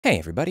Hey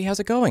everybody,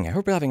 how's it going? I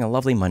hope you're having a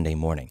lovely Monday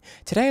morning.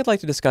 Today I'd like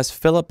to discuss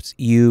Philips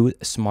Hue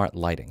Smart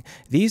Lighting.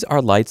 These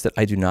are lights that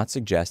I do not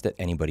suggest that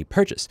anybody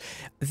purchase.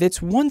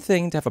 It's one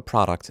thing to have a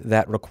product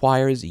that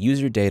requires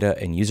user data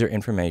and user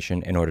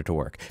information in order to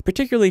work,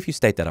 particularly if you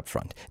state that up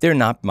front. They're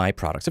not my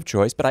products of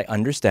choice, but I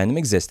understand them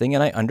existing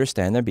and I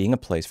understand there being a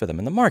place for them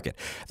in the market.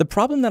 The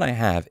problem that I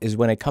have is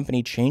when a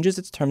company changes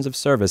its terms of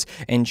service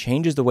and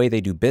changes the way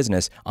they do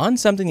business on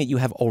something that you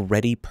have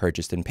already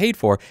purchased and paid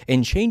for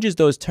and changes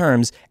those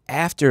terms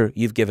after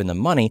you've given them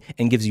money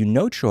and gives you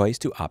no choice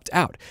to opt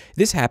out.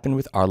 This happened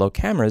with Arlo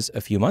cameras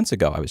a few months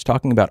ago. I was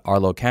talking about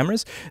Arlo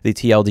cameras. The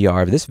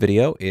TLDR of this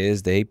video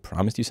is they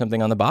promised you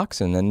something on the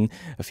box, and then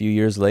a few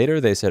years later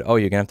they said, oh,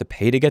 you're gonna have to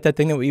pay to get that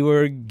thing that we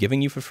were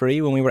giving you for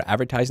free when we were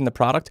advertising the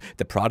product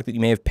that you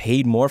may have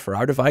paid more for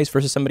our device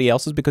versus somebody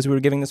else's because we were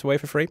giving this away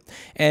for free.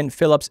 And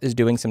Philips is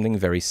doing something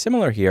very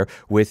similar here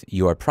with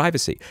your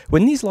privacy.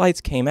 When these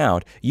lights came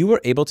out, you were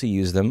able to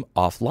use them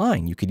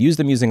offline. You could use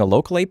them using a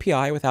local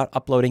API without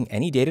uploading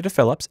any data to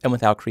Philips and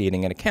without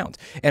creating an account.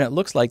 And it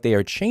looks like they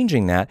are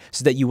changing that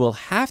so that you will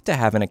have to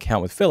have an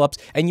account with Philips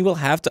and you will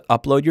have to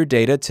upload your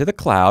data to the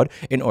cloud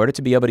in order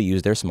to be able to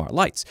use their smart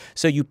lights.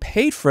 So you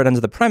paid for it under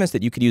the premise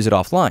that you could use it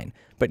offline.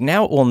 But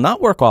now it will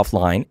not work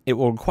offline. It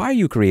will require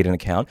you create an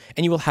account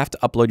and you will have to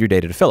upload your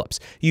data to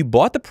Philips. You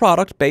bought the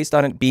product based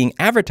on it being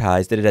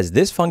advertised that it has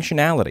this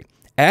functionality.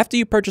 After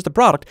you purchase the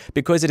product,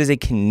 because it is a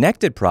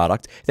connected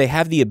product, they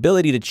have the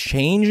ability to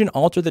change and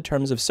alter the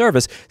terms of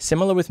service,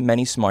 similar with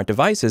many smart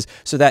devices,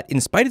 so that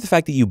in spite of the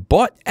fact that you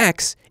bought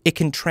X, it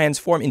can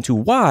transform into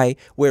Y,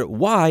 where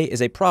Y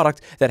is a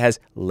product that has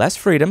less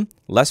freedom,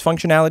 less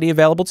functionality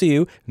available to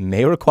you,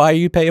 may require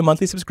you to pay a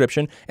monthly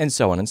subscription, and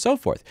so on and so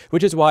forth,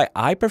 which is why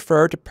I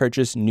prefer to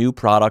purchase new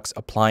products,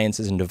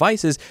 appliances, and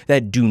devices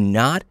that do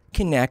not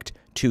connect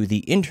to the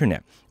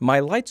internet. My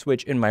light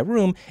switch in my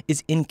room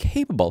is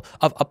incapable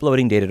of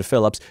uploading data to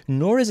Philips,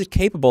 nor is it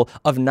capable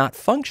of not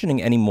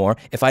functioning anymore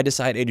if I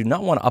decide I do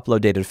not want to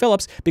upload data to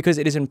Philips, because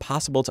it is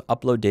impossible to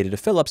upload data to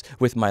Philips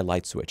with my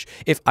light switch.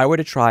 If I were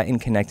to try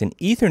and connect an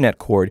Ethernet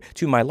cord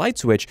to my light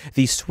switch,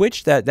 the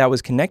switch that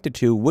was connected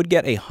to would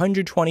get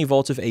 120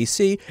 volts of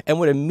AC and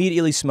would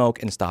immediately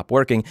smoke and stop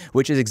working,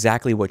 which is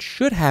exactly what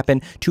should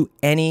happen to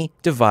any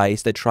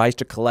device that tries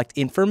to collect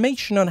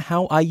information on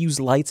how I use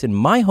lights in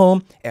my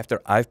home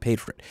after I've paid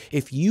for it.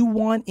 If you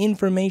want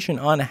information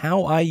on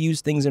how I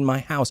use things in my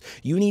house,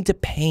 you need to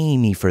pay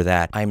me for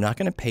that. I'm not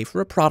going to pay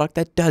for a product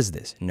that does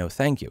this. No,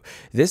 thank you.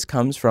 This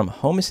comes from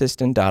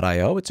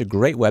homeassistant.io. It's a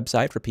great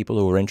website for people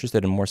who are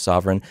interested in more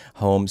sovereign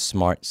home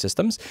smart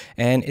systems.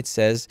 And it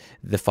says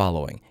the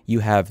following.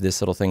 You have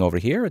this little thing over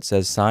here. It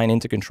says sign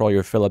in to control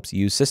your Philips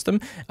Hue system.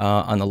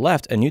 On the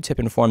left, a new tip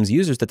informs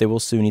users that they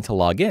will soon need to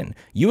log in.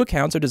 Hue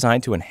accounts are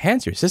designed to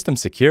enhance your system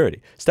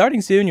security.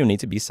 Starting soon, you'll need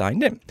to be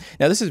signed in.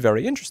 Now, this is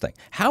very interesting.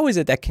 How is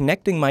it that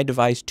connecting my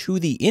device to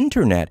the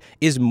internet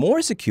is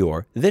more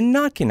secure than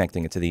not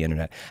connecting it to the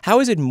internet? How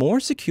is it more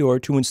secure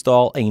to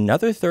install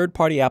another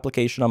third-party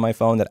application on my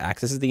phone that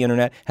accesses the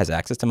internet, has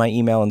access to my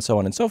email, and so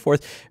on and so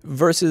forth,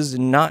 versus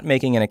not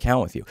making an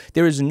account with you?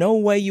 There is no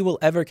way you will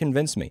ever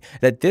convince me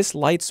that this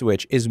light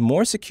switch is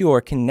more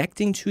secure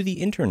connecting to the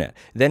internet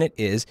than it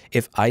is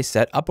if I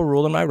set up a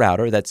rule in my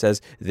router that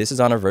says this is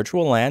on a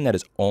virtual LAN that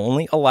is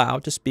only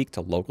allowed to speak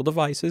to local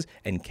devices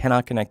and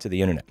cannot connect to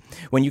the internet.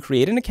 When you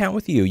create an account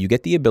with you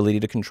get the ability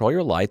to control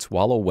your lights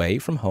while away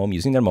from home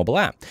using their mobile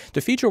app.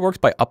 The feature works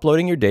by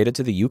uploading your data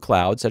to the Hue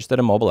cloud such that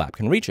a mobile app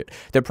can reach it.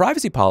 Their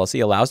privacy policy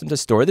allows them to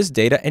store this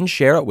data and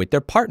share it with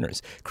their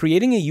partners.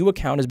 Creating a Hue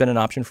account has been an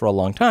option for a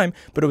long time,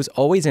 but it was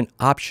always an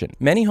option.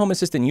 Many Home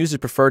Assistant users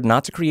preferred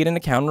not to create an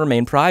account and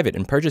remain private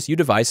and purchase Hue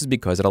devices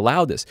because it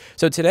allowed this.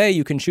 So today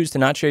you can choose to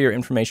not share your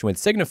information with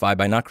Signify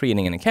by not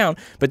creating an account,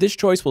 but this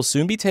choice will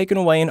soon be taken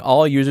away and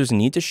all users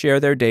need to share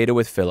their data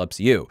with Philips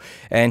Hue.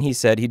 And he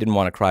said he didn't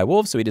want to cry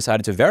wolf, so he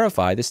decided to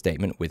verify this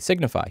statement with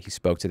Signify. He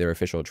spoke to their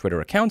official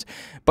Twitter account.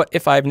 But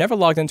if I've never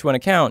logged into an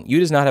account, you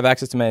does not have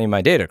access to any of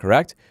my data,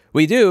 correct?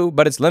 We do,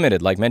 but it's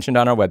limited, like mentioned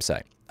on our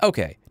website.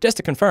 Okay, just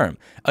to confirm,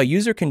 a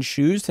user can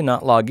choose to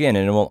not log in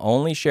and it will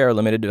only share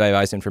limited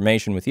device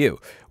information with you.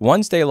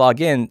 Once they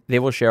log in, they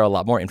will share a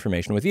lot more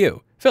information with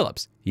you.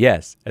 Philips,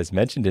 yes, as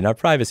mentioned in our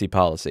privacy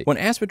policy. When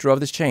asked what drove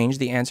this change,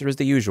 the answer is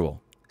the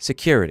usual.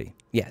 Security.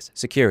 Yes,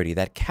 security,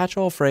 that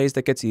catch-all phrase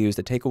that gets used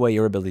to take away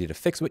your ability to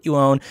fix what you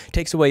own,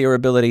 takes away your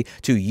ability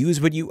to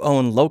use what you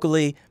own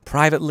locally,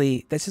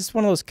 privately. This is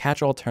one of those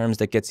catch-all terms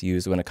that gets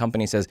used when a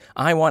company says,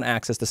 I want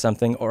access to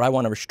something or I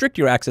want to restrict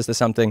your access to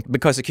something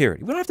because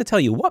security. We don't have to tell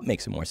you what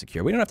makes it more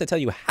secure. We don't have to tell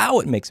you how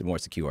it makes it more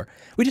secure.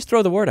 We just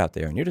throw the word out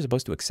there and you're just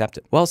supposed to accept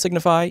it. Well,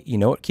 Signify, you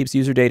know what keeps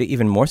user data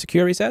even more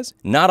secure, he says?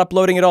 Not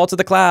uploading it all to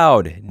the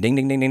cloud. Ding,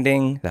 ding, ding, ding,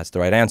 ding. That's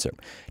the right answer.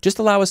 Just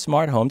allow a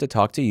smart home to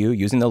talk to you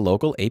using the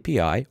local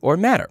API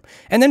or Matter.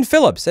 And then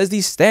Philips has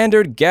the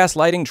standard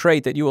gaslighting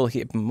trait that you will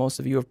hear, most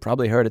of you have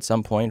probably heard at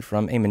some point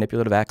from a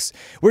manipulative ex.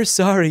 We're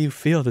sorry you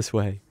feel this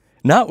way.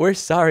 Not we're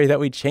sorry that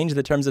we changed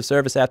the terms of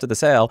service after the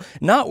sale.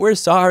 Not we're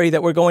sorry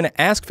that we're going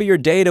to ask for your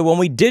data when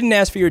we didn't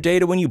ask for your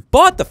data when you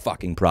bought the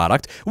fucking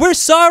product. We're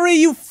sorry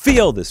you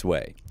feel this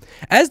way.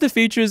 As the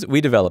features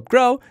we develop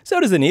grow, so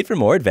does the need for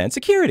more advanced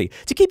security.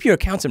 To keep your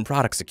accounts and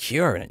products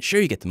secure and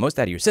ensure you get the most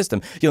out of your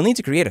system, you'll need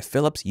to create a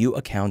Philips Hue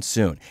account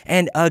soon.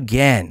 And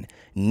again,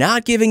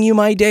 not giving you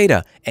my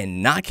data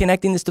and not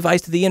connecting this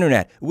device to the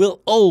internet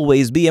will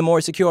always be a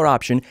more secure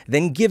option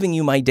than giving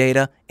you my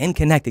data and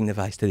connecting the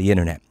device to the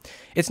internet.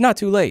 It's not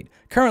too late.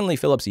 Currently,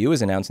 Philips Hue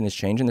is announcing this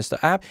change in this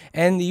app,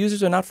 and the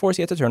users are not forced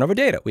yet to turn over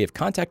data. We have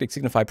contacted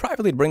Signify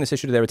privately to bring this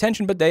issue to their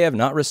attention, but they have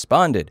not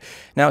responded.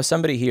 Now,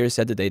 somebody here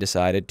said that they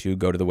decided to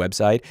go to the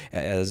website,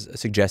 as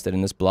suggested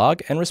in this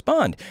blog, and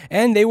respond,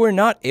 and they were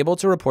not able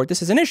to report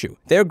this as an issue.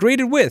 They're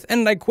greeted with,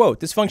 and I quote,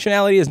 "This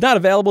functionality is not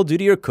available due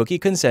to your cookie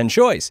consent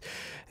choice."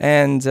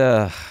 And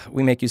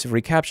we make use of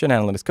reCAPTCHA and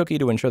analytics cookie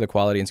to ensure the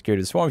quality and security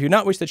of this form. If you do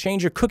not wish to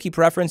change your cookie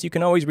preference, you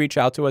can always reach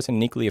out to us in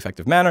an equally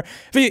effective manner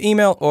via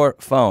email or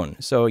phone.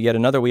 So yet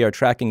another "we are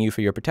tracking you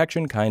for your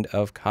protection" kind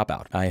of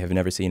cop-out. I have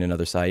never seen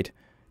another site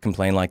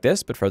complain like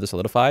this, but further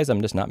solidifies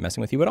I'm just not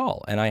messing with you at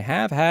all. And I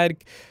have had,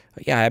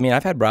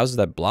 I've had browsers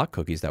that block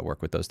cookies that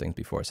work with those things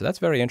before, so that's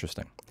very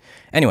interesting.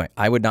 Anyway,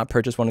 I would not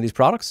purchase one of these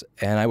products,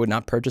 and I would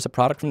not purchase a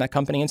product from that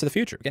company into the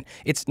future. Again,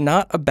 it's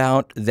not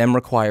about them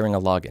requiring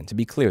a login. To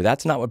be clear,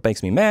 that's not what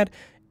makes me mad.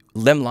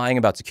 Them lying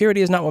about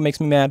security is not what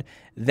makes me mad.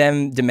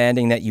 Them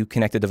demanding that you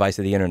connect the device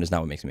to the internet is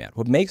not what makes me mad.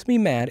 What makes me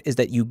mad is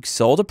that you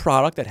sold a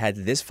product that had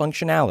this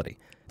functionality.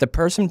 The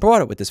person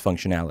bought it with this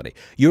functionality.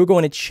 You're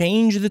going to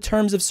change the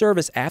terms of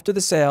service after the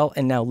sale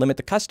and now limit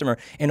the customer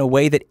in a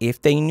way that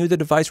if they knew the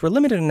device were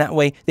limited in that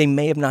way, they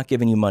may have not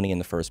given you money in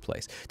the first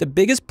place. The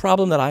biggest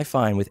problem that I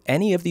find with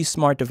any of these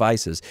smart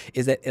devices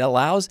is that it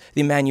allows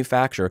the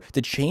manufacturer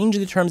to change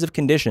the terms of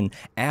condition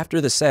after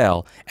the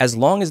sale as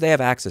long as they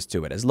have access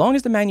to it. As long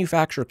as the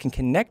manufacturer can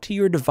connect to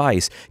your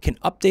device, can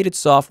update its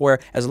software,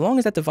 as long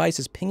as that device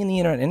is pinging the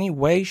internet in any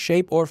way,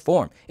 shape, or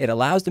form, it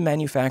allows the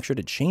manufacturer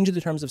to change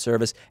the terms of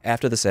service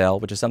after the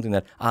sale, which is something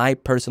that I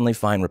personally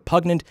find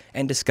repugnant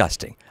and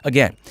disgusting.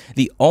 Again,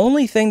 the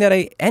only thing that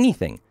any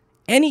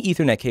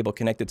Ethernet cable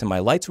connected to my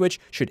light switch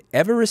should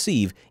ever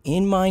receive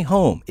in my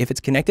home, if it's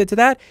connected to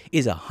that,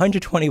 is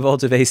 120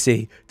 volts of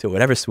AC to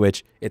whatever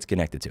switch it's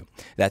connected to.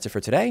 That's it for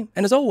today,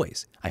 and as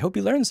always, I hope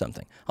you learned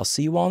something. I'll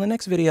see you all in the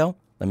next video.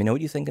 Let me know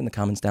what you think in the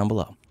comments down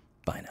below.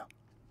 Bye now.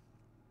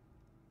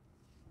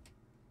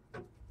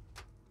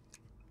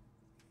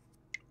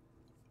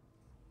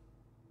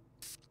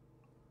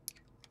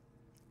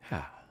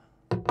 Ah.